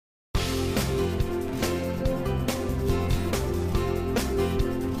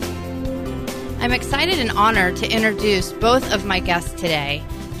I'm excited and honored to introduce both of my guests today,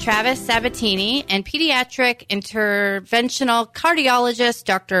 Travis Sabatini and pediatric interventional cardiologist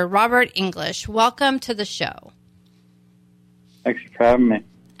Dr. Robert English. Welcome to the show. Thanks for having me.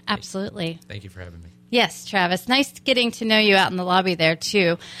 Absolutely. Thank you for having me. Yes, Travis. Nice getting to know you out in the lobby there,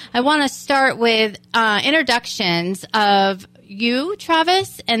 too. I want to start with introductions of you,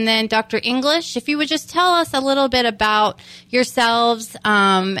 Travis, and then Dr. English. If you would just tell us a little bit about yourselves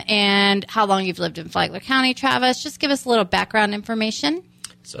and how long you've lived in Flagler County, Travis. Just give us a little background information.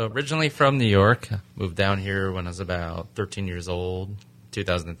 So originally from New York, moved down here when I was about 13 years old,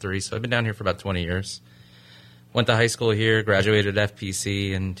 2003. So I've been down here for about 20 years. Went to high school here, graduated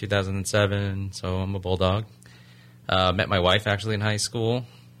FPC in 2007, so I'm a Bulldog. Met my wife actually in high school.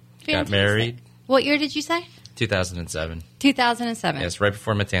 Fantastic. Got married. What year did you say? 2007. 2007. Yes, right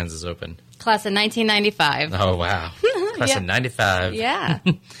before Matanzas opened. Class of 1995. Oh, wow. Class of 95. Yeah.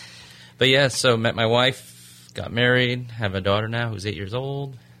 But yeah, so met my wife, got married, have a daughter now who's 8 years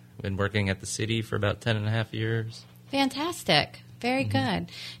old. Been working at the city for about 10 and a half years. Fantastic. Very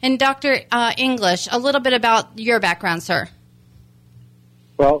good. And Dr. English, a little bit about your background, sir.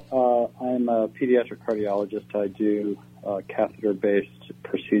 Well, I'm a pediatric cardiologist. I do catheter-based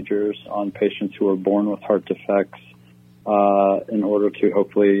procedures on patients who are born with heart defects in order to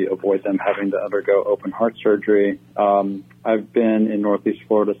hopefully avoid them having to undergo open heart surgery. I've been in Northeast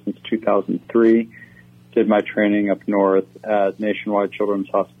Florida since 2003. Did my training up north at Nationwide Children's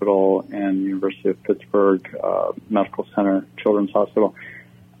Hospital and University of Pittsburgh Medical Center Children's Hospital.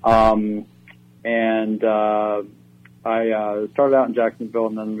 I started out in Jacksonville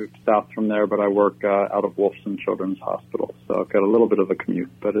and then moved south from there, but I work out of Wolfson Children's Hospital. So I've got a little bit of a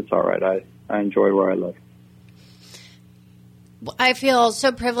commute, but it's all right. I enjoy where I live. I feel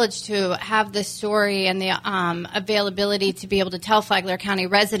so privileged to have this story and the availability to be able to tell Flagler County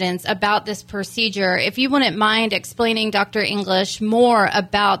residents about this procedure. If you wouldn't mind explaining, Dr. English, more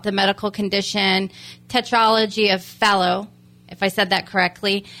about the medical condition, tetralogy of Fallot, if I said that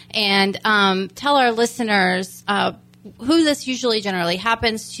correctly, and tell our listeners who this usually generally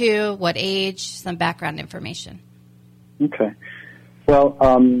happens to, what age, some background information. Okay. Well,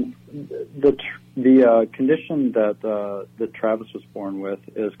 the condition that Travis was born with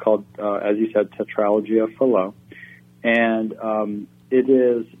is called, as you said, tetralogy of Fallot, and it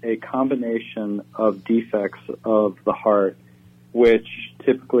is a combination of defects of the heart which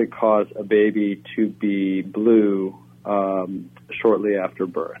typically cause a baby to be blue shortly after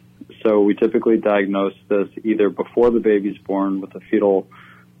birth. So we typically diagnose this either before the baby's born with a fetal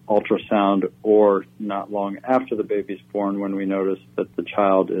ultrasound or not long after the baby's born when we notice that the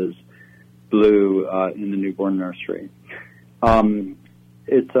child is blue in the newborn nursery.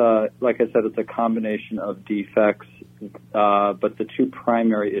 It's like I said, it's a combination of defects, but the two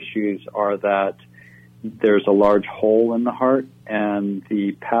primary issues are that there's a large hole in the heart and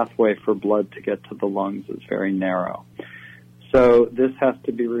the pathway for blood to get to the lungs is very narrow. So this has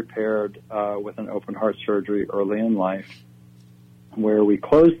to be repaired with an open heart surgery early in life, where we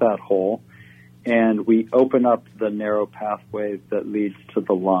close that hole and we open up the narrow pathway that leads to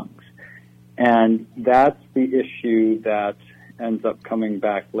the lungs. And that's the issue that ends up coming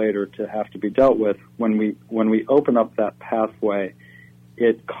back later to have to be dealt with. When we open up that pathway,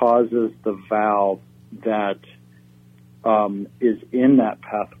 it causes the valve that is in that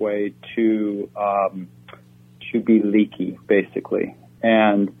pathway to be leaky, basically.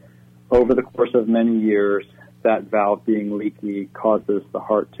 And over the course of many years, that valve being leaky causes the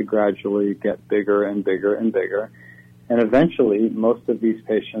heart to gradually get bigger and bigger and bigger. And eventually, most of these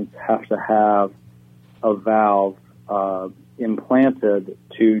patients have to have a valve implanted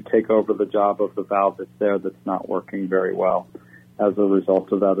to take over the job of the valve that's there that's not working very well as a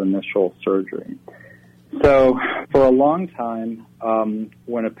result of that initial surgery. So for a long time,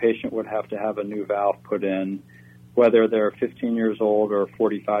 when a patient would have to have a new valve put in, whether they're 15 years old or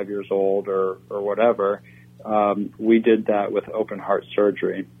 45 years old or whatever, we did that with open heart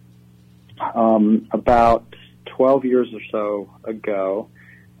surgery. About 12 years or so ago,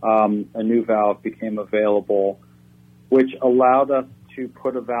 a new valve became available, which allowed us to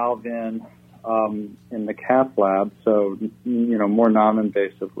put a valve in the cath lab, so, more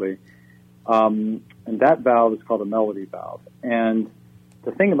non-invasively. And that valve is called a Melody valve. And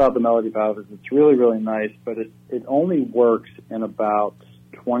the thing about the Melody valve is it's really, really nice, but it only works in about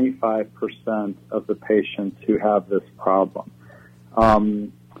 25% of the patients who have this problem.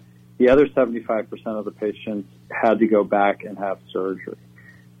 The other 75% of the patients had to go back and have surgery.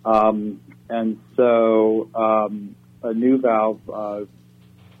 And so a new valve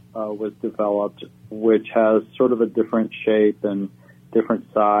was developed, which has sort of a different shape and different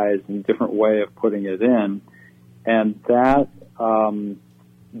size and different way of putting it in. And that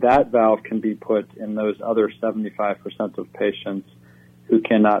valve can be put in those other 75% of patients who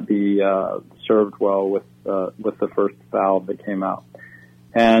cannot be served well with the first valve that came out.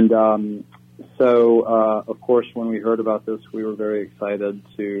 And of course, when we heard about this, we were very excited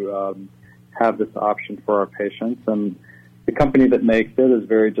to have this option for our patients. And the company that makes it is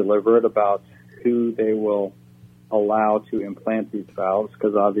very deliberate about who they will allow to implant these valves,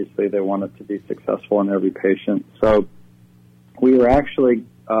 because obviously they want it to be successful in every patient. So we were actually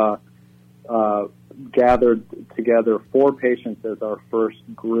gathered together 4 patients as our first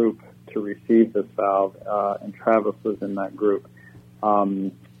group to receive this valve, and Travis was in that group.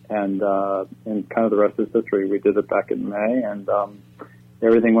 And kind of the rest is history. We did it back in May, and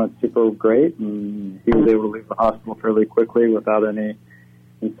everything went super great, and he was able to leave the hospital fairly quickly without any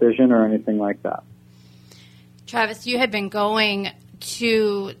incision or anything like that. Travis, you had been going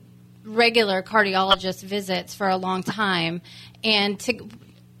to regular cardiologist visits for a long time, and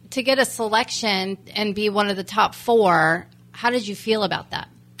to get a selection and be one of the top 4, how did you feel about that?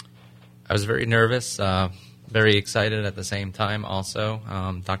 I was very nervous, very excited at the same time also.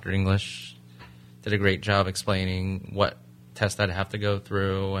 Dr. English did a great job explaining what test I'd have to go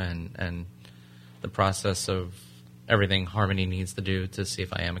through and the process of everything Harmony needs to do to see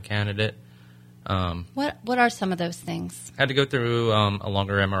if I am a candidate. What are some of those things? I had to go through a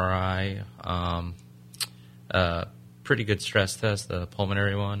longer MRI, pretty good stress test, the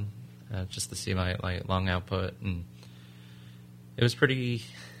pulmonary one, just to see my lung output, and it was pretty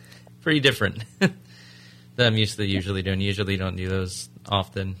different than I'm used to usually doing. Usually don't do those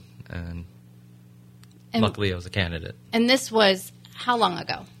often, and luckily I was a candidate. And this was how long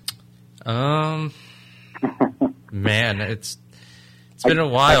ago? Man, it's been a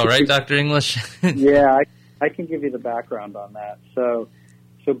while, right, Dr. English? Yeah, I can give you the background on that. So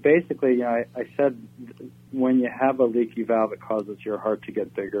basically, I said when you have a leaky valve, it causes your heart to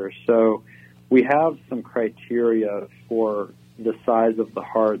get bigger. So we have some criteria for the size of the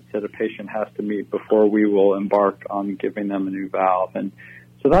heart that a patient has to meet before we will embark on giving them a new valve. And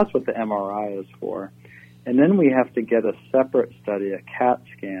so that's what the MRI is for. And then we have to get a separate study, a CAT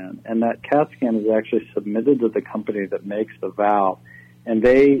scan, and that CAT scan is actually submitted to the company that makes the valve. And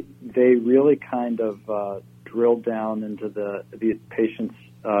they really kind of drill down into the patient's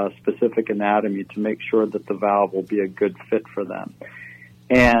specific anatomy to make sure that the valve will be a good fit for them.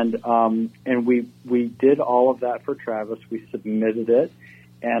 And we did all of that for Travis. We submitted it,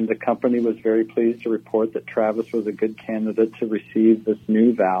 and the company was very pleased to report that Travis was a good candidate to receive this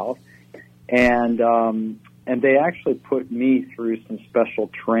new valve. And they actually put me through some special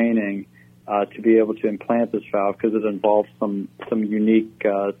training to be able to implant this valve, because it involves some unique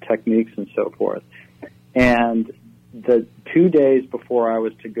techniques and so forth. And the 2 days before I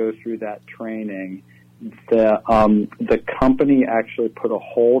was to go through that training, the company actually put a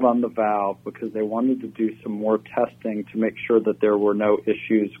hold on the valve because they wanted to do some more testing to make sure that there were no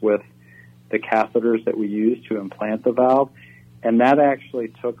issues with the catheters that we use to implant the valve. And that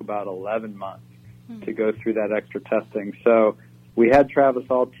actually took about 11 months to go through that extra testing. So we had Travis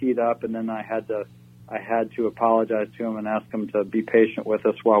all teed up, and then I had to apologize to him and ask him to be patient with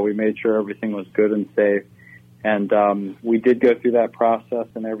us while we made sure everything was good and safe. And we did go through that process,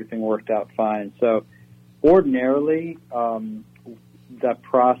 and everything worked out fine. So ordinarily, that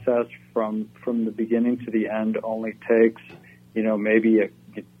process from the beginning to the end only takes, maybe a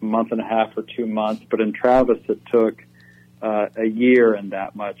month and a half or 2 months. But in Travis, it took a year and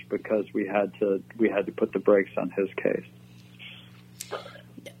that much, because we had to put the brakes on his case.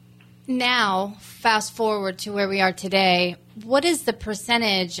 Now, fast forward to where we are today, what is the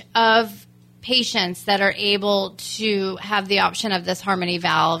percentage of patients that are able to have the option of this Harmony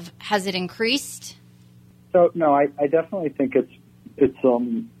valve? Has it increased? So no, I definitely think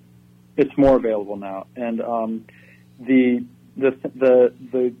it's more available now, and the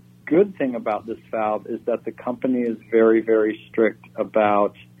good thing about this valve is that the company is very, very strict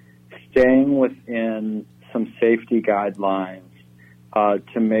about staying within some safety guidelines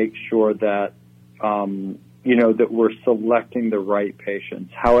to make sure that that we're selecting the right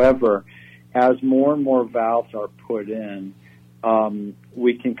patients. However, as more and more valves are put in,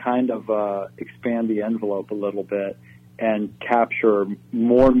 we can kind of expand the envelope a little bit and capture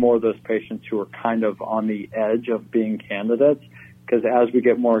more and more of those patients who are kind of on the edge of being candidates. Because as we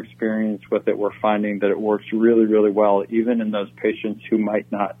get more experience with it, we're finding that it works really, really well, even in those patients who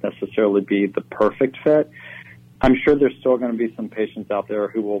might not necessarily be the perfect fit. I'm sure there's still going to be some patients out there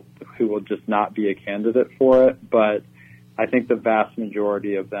who will just not be a candidate for it, but I think the vast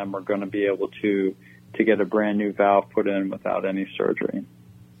majority of them are going to be able to to get a brand new valve put in without any surgery.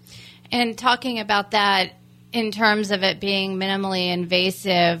 And talking about that in terms of it being minimally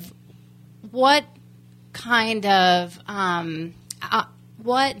invasive, what kind of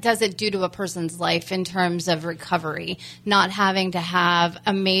what does it do to a person's life in terms of recovery, not having to have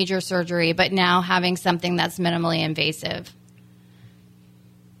a major surgery, but now having something that's minimally invasive?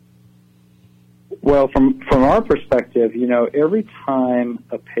 Well, from our perspective, every time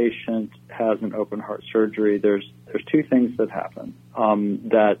a patient has an open heart surgery, there's two things that happen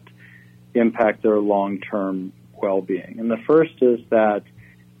that impact their long-term well-being. And the first is that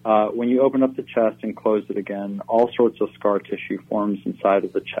when you open up the chest and close it again, all sorts of scar tissue forms inside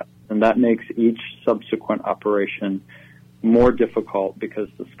of the chest. And that makes each subsequent operation more difficult because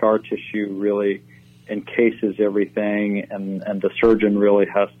the scar tissue really encases everything, and the surgeon really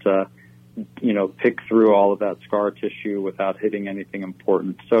has to pick through all of that scar tissue without hitting anything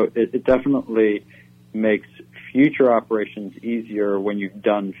important. So it definitely makes future operations easier when you've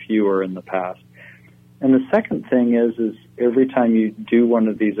done fewer in the past. And the second thing is every time you do one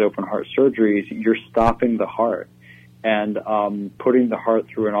of these open heart surgeries, you're stopping the heart and putting the heart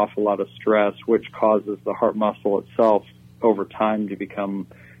through an awful lot of stress, which causes the heart muscle itself over time to become,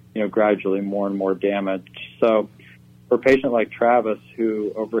 gradually more and more damaged. So for a patient like Travis,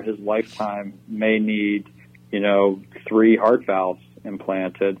 who over his lifetime may need, 3 heart valves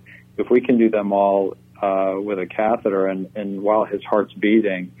implanted, if we can do them all with a catheter and while his heart's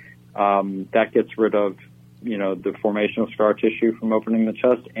beating, that gets rid of, the formation of scar tissue from opening the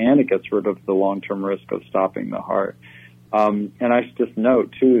chest, and it gets rid of the long-term risk of stopping the heart. And I should just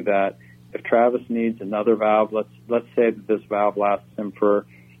note, too, that if Travis needs another valve, let's say that this valve lasts him for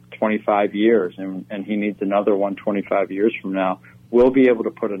 25 years and he needs another one 25 years from now, we'll be able to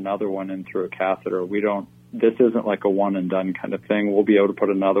put another one in through a catheter. This isn't like a one and done kind of thing. We'll be able to put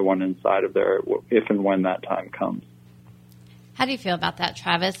another one inside of there if and when that time comes. How do you feel about that,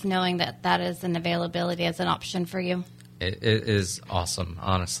 Travis, knowing that is an availability as an option for you? It is awesome,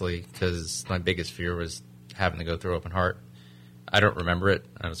 honestly, because my biggest fear was having to go through open heart. I don't remember it.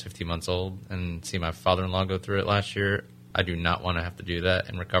 I was 15 months old and see my father-in-law go through it last year. I do not want to have to do that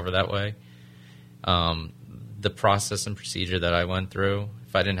and recover that way. The process and procedure that I went through,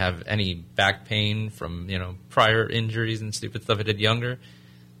 if I didn't have any back pain from, prior injuries and stupid stuff I did younger,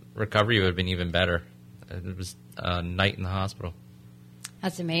 recovery would have been even better. It was a night in the hospital.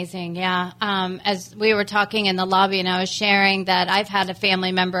 That's amazing, yeah. As we were talking in the lobby and I was sharing that I've had a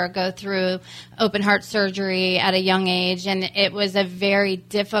family member go through open heart surgery at a young age, and it was a very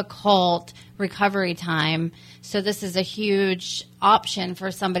difficult recovery time. So this is a huge option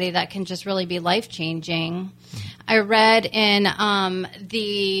for somebody that can just really be life-changing. I read in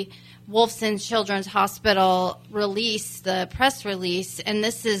the Wolfson Children's Hospital release, the press release, and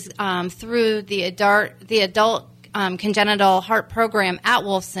this is through the adult congenital heart program at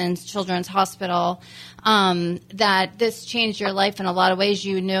Wolfson Children's Hospital, that this changed your life in a lot of ways.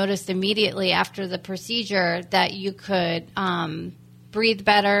 You noticed immediately after the procedure that you could breathe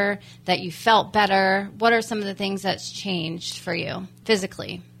better, that you felt better. What are some of the things that's changed for you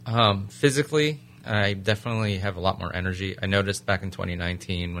physically? Physically, I definitely have a lot more energy. I noticed back in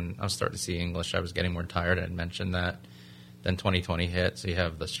 2019 when I was starting to see English, I was getting more tired. I had mentioned that. Then 2020 hit, so you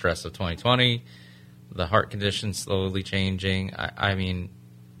have the stress of 2020, the heart condition slowly changing. I mean,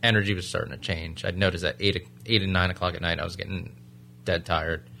 energy was starting to change. I'd noticed at 8 and 9 o'clock at night, I was getting dead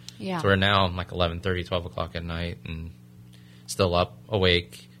tired. Yeah. So where now I'm like 11:30, 12 o'clock at night and still up,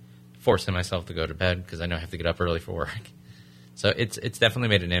 awake, forcing myself to go to bed because I know I have to get up early for work. So it's definitely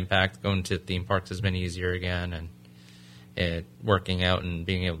made an impact. Going to theme parks has been easier again, and working out and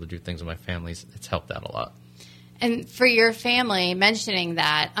being able to do things with my family, it's helped out a lot. And for your family, mentioning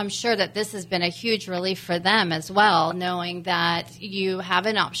that, I'm sure that this has been a huge relief for them as well, knowing that you have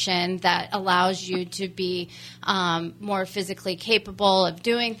an option that allows you to be more physically capable of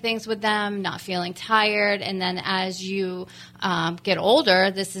doing things with them, not feeling tired. And then as you get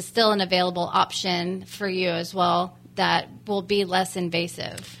older, this is still an available option for you as well that will be less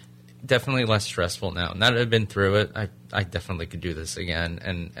invasive. Definitely less stressful now. Now that I've been through it, I definitely could do this again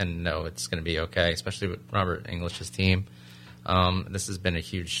and know it's going to be okay, especially with Robert English's team. This has been a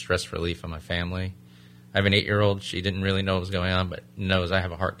huge stress relief on my family. I have an 8-year-old. She didn't really know what was going on, but knows I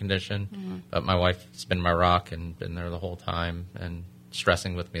have a heart condition. Mm-hmm. But my wife's been my rock and been there the whole time and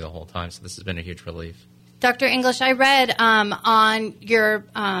stressing with me the whole time, so this has been a huge relief. Dr. English, I read on your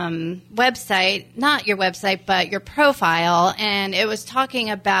website, not your website, but your profile, and it was talking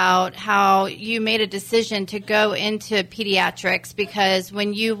about how you made a decision to go into pediatrics because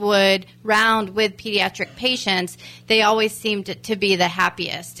when you would round with pediatric patients, they always seemed to be the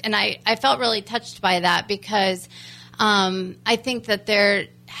happiest. And I felt really touched by that because I think that there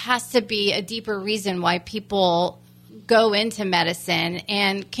has to be a deeper reason why people go into medicine.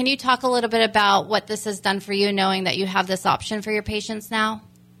 And can you talk a little bit about what this has done for you, knowing that you have this option for your patients now?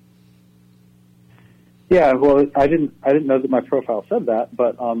 Yeah, well, I didn't know that my profile said that,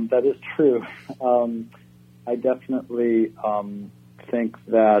 but that is true. I definitely think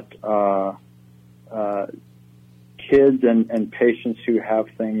that kids and patients who have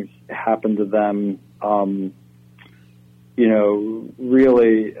things happen to them,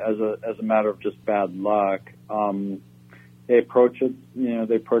 really as a matter of just bad luck, they approach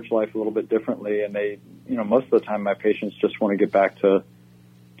life a little bit differently, and they, most of the time my patients just want to get back to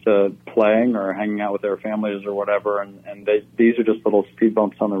playing or hanging out with their families or whatever, and these are just little speed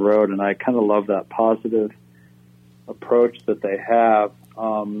bumps on the road, and I kind of love that positive approach that they have.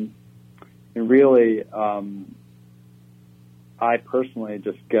 And really, I personally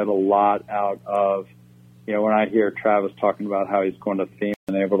just get a lot out of, when I hear Travis talking about how he's going to theme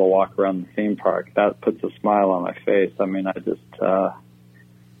and able to walk around the theme park, that puts a smile on my face. I mean, I don't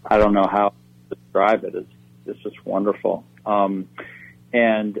know how to describe it. It's just wonderful. And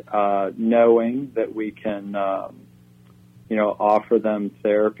knowing that we can, offer them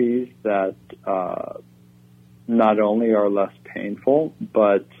therapies that not only are less painful,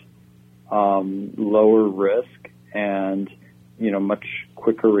 but lower risk and, much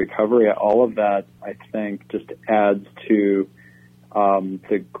quicker recovery. All of that, I think, just adds to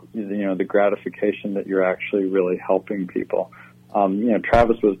the gratification that you're actually really helping people.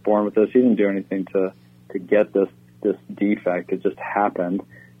 Travis was born with this. He didn't do anything to get this defect. It just happened.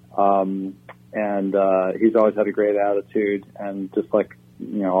 And he's always had a great attitude, and just like,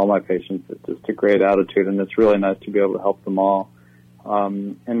 all my patients, it's just a great attitude, and it's really nice to be able to help them all.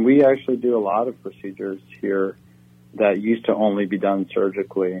 And we actually do a lot of procedures here that used to only be done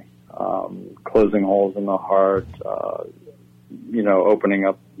surgically, closing holes in the heart, opening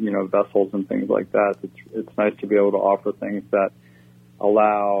up, vessels and things like that. It's nice to be able to offer things that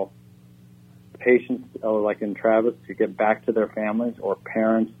allow patients, like in Travis, to get back to their families, or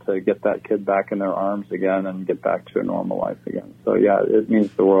parents to get that kid back in their arms again and get back to a normal life again. So, yeah, it means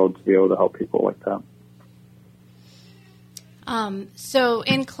the world to be able to help people like that. So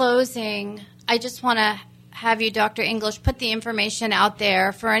in closing, I just want to have you, Dr. English, put the information out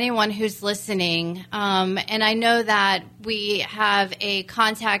there for anyone who's listening. And I know that we have a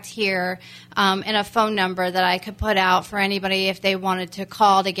contact here and a phone number that I could put out for anybody if they wanted to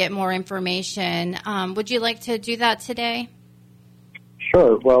call to get more information. Would you like to do that today?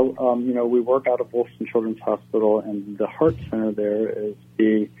 Sure. Well, we work out of Wolfson Children's Hospital, and the heart center there is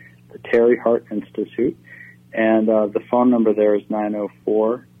the Terry Heart Institute. And the phone number there is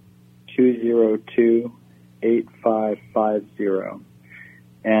 904-202-8550.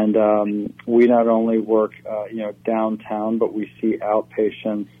 And we not only work, downtown, but we see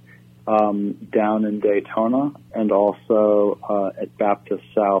outpatients down in Daytona, and also at Baptist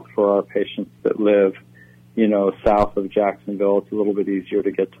South for our patients that live, south of Jacksonville. It's a little bit easier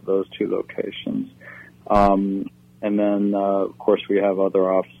to get to those two locations. And then, of course, we have other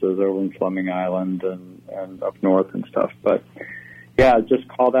offices over in Fleming Island and up north and stuff. But yeah, just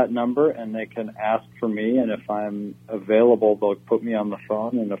call that number, and they can ask for me, and if I'm available, they'll put me on the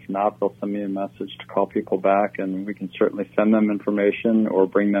phone, and if not, they'll send me a message to call people back, and we can certainly send them information or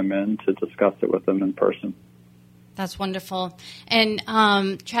bring them in to discuss it with them in person. That's wonderful. And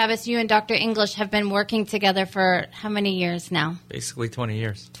Travis, you and Dr. English have been working together for how many years now? Basically 20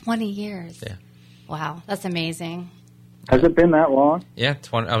 years. 20 years. Yeah. Wow, that's amazing. Has it been that long? Yeah,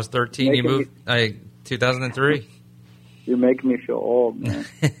 I was 13. You moved 2003. You're making me feel old, man.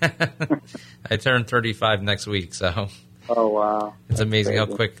 I turn 35 next week, so. Oh, wow. It's amazing how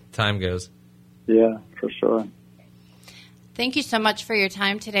quick time goes. Yeah, for sure. Thank you so much for your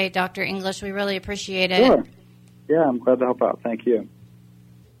time today, Dr. English. We really appreciate it. Sure. Yeah, I'm glad to help out. Thank you.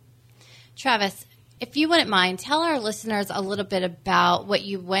 Travis, if you wouldn't mind, tell our listeners a little bit about what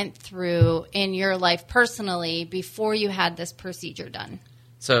you went through in your life personally before you had this procedure done.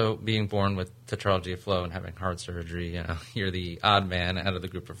 So being born with tetralogy of flow and having heart surgery, you're the odd man out of the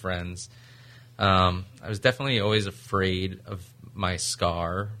group of friends. I was definitely always afraid of my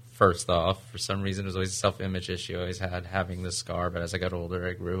scar, first off. For some reason, it was always a self-image issue I always had, having this scar. But as I got older,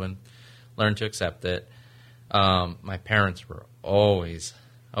 I grew and learned to accept it. My parents were always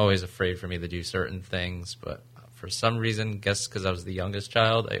always afraid for me to do certain things. But for some reason, guess because I was the youngest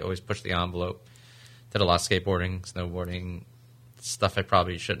child, I always pushed the envelope. Did a lot of skateboarding, snowboarding, stuff I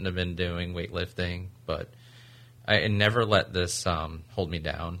probably shouldn't have been doing, weightlifting. But I never let this hold me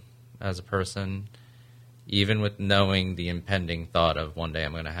down as a person, even with knowing the impending thought of one day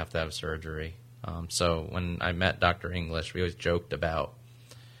I'm going to have surgery. So when I met Dr. English, we always joked about,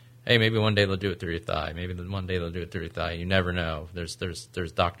 hey, maybe one day they'll do it through your thigh. Maybe one day they'll do it through your thigh. You never know. There's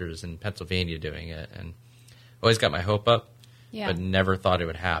doctors in Pennsylvania doing it, and always got my hope up, but never thought it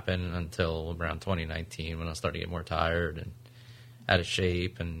would happen until around 2019 when I started to get more tired and out of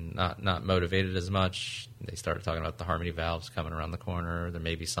shape and not motivated as much. They started talking about the Harmony valves coming around the corner. There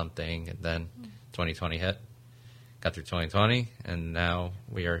may be something, and then 2020 hit. Got through 2020, and now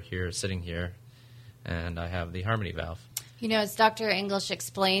we are here, sitting here, and I have the Harmony valve. You know, as Dr. English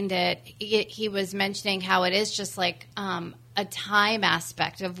explained it, he was mentioning how it is just like a time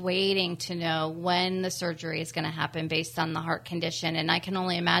aspect of waiting to know when the surgery is going to happen based on the heart condition. And I can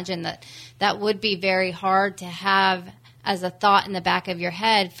only imagine that would be very hard to have as a thought in the back of your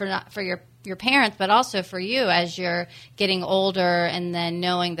head for your parents, but also for you as you're getting older, and then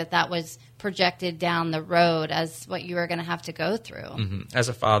knowing that was projected down the road as what you were going to have to go through. Mm-hmm. As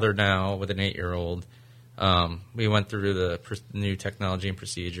a father now with an 8-year-old, we went through the new technology and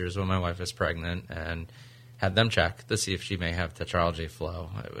procedures when my wife was pregnant and had them check to see if she may have tetralogy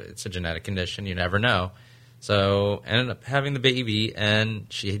flow. It's a genetic condition. You never know. So ended up having the baby, and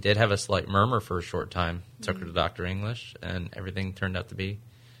she did have a slight murmur for a short time. Took her to Dr. English, and everything turned out to be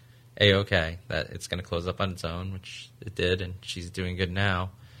A-okay, that it's going to close up on its own, which it did, and she's doing good now.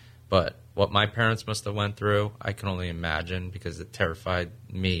 But what my parents must have went through, I can only imagine, because it terrified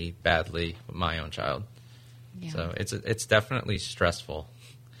me badly with my own child. Yeah. So it's definitely stressful,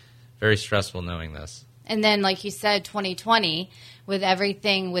 very stressful knowing this. And then, like you said, 2020, with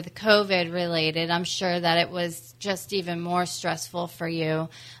everything with COVID related, I'm sure that it was just even more stressful for you.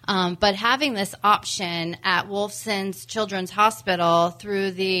 But having this option at Wolfson's Children's Hospital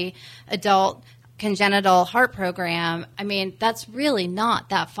through the adult congenital heart program, I mean, that's really not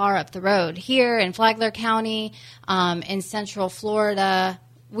that far up the road. Here in Flagler County, in Central Florida,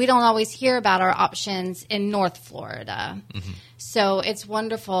 we don't always hear about our options in North Florida. Mm-hmm. So it's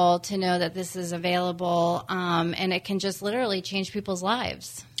wonderful to know that this is available, and it can just literally change people's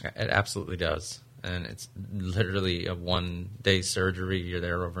lives. It absolutely does. And it's literally a one-day surgery. You're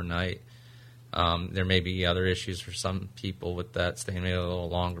there overnight. There may be other issues for some people with that, staying maybe a little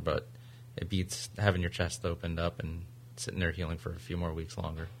longer, but it beats having your chest opened up and sitting there healing for a few more weeks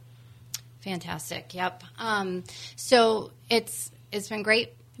longer. Fantastic. Yep. So it's been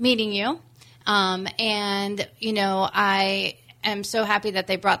great meeting you. And, you know, I am so happy that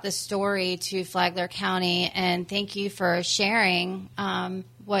they brought this story to Flagler County, and thank you for sharing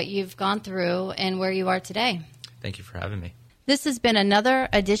what you've gone through and where you are today. Thank you for having me. This has been another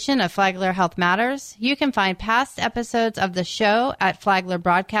edition of Flagler Health Matters. You can find past episodes of the show at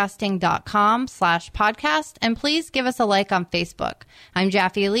flaglerbroadcasting.com/podcast, and please give us a like on Facebook. I'm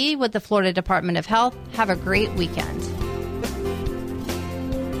Jaffe Lee with the Florida Department of Health. Have a great weekend.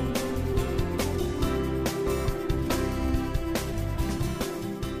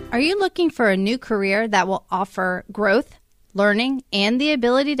 Are you looking for a new career that will offer growth, learning, and the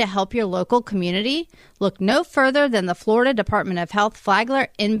ability to help your local community? Look no further than the Florida Department of Health Flagler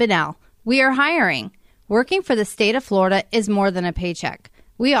in Bunnell. We are hiring. Working for the state of Florida is more than a paycheck.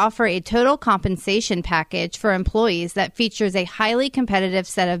 We offer a total compensation package for employees that features a highly competitive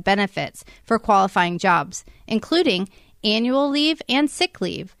set of benefits for qualifying jobs, including annual leave and sick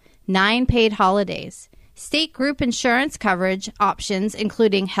leave, 9 paid holidays, state group insurance coverage options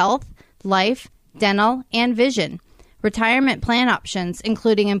including health, life, dental, and vision, retirement plan options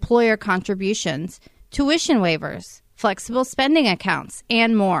including employer contributions, tuition waivers, flexible spending accounts,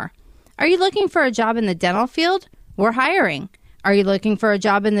 and more. Are you looking for a job in the dental field? We're hiring. Are you looking for a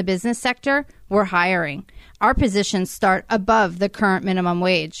job in the business sector? We're hiring. Our positions start above the current minimum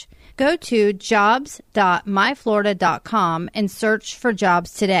wage. Go to jobs.myflorida.com and search for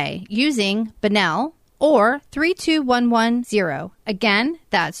jobs today using Bunnell or 32110. Again,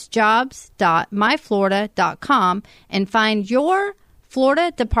 that's jobs.myflorida.com, and find your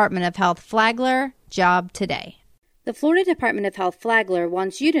Florida Department of Health Flagler job today. The Florida Department of Health Flagler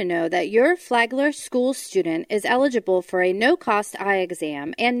wants you to know that your Flagler school student is eligible for a no-cost eye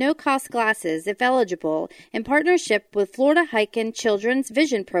exam and no-cost glasses if eligible in partnership with Florida Heiken Children's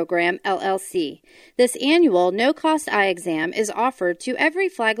Vision Program, LLC. This annual no-cost eye exam is offered to every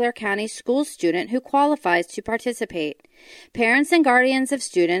Flagler County school student who qualifies to participate. Parents and guardians of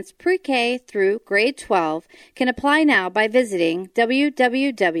students pre-K through grade 12 can apply now by visiting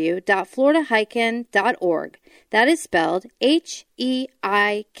www.floridaheiken.org. That is spelled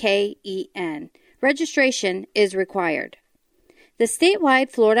Heiken. Registration is required. The statewide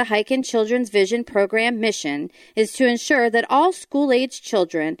Florida Heiken Children's Vision Program mission is to ensure that all school-aged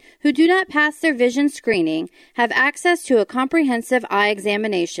children who do not pass their vision screening have access to a comprehensive eye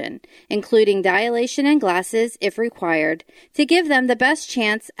examination, including dilation and glasses if required, to give them the best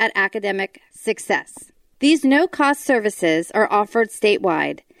chance at academic success. These no-cost services are offered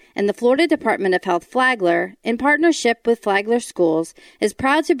statewide, and the Florida Department of Health Flagler, in partnership with Flagler Schools, is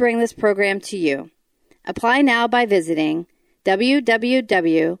proud to bring this program to you. Apply now by visiting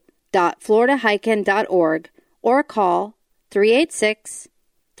www.floridaheiken.org or call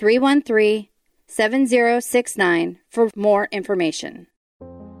 386-313-7069 for more information.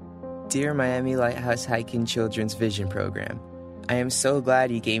 Dear Miami Lighthouse Hiking Children's Vision Program, I am so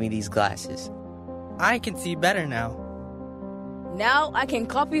glad you gave me these glasses. I can see better now. Now I can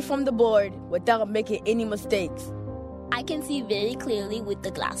copy from the board without making any mistakes. I can see very clearly with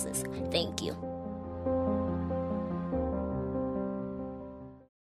the glasses. Thank you.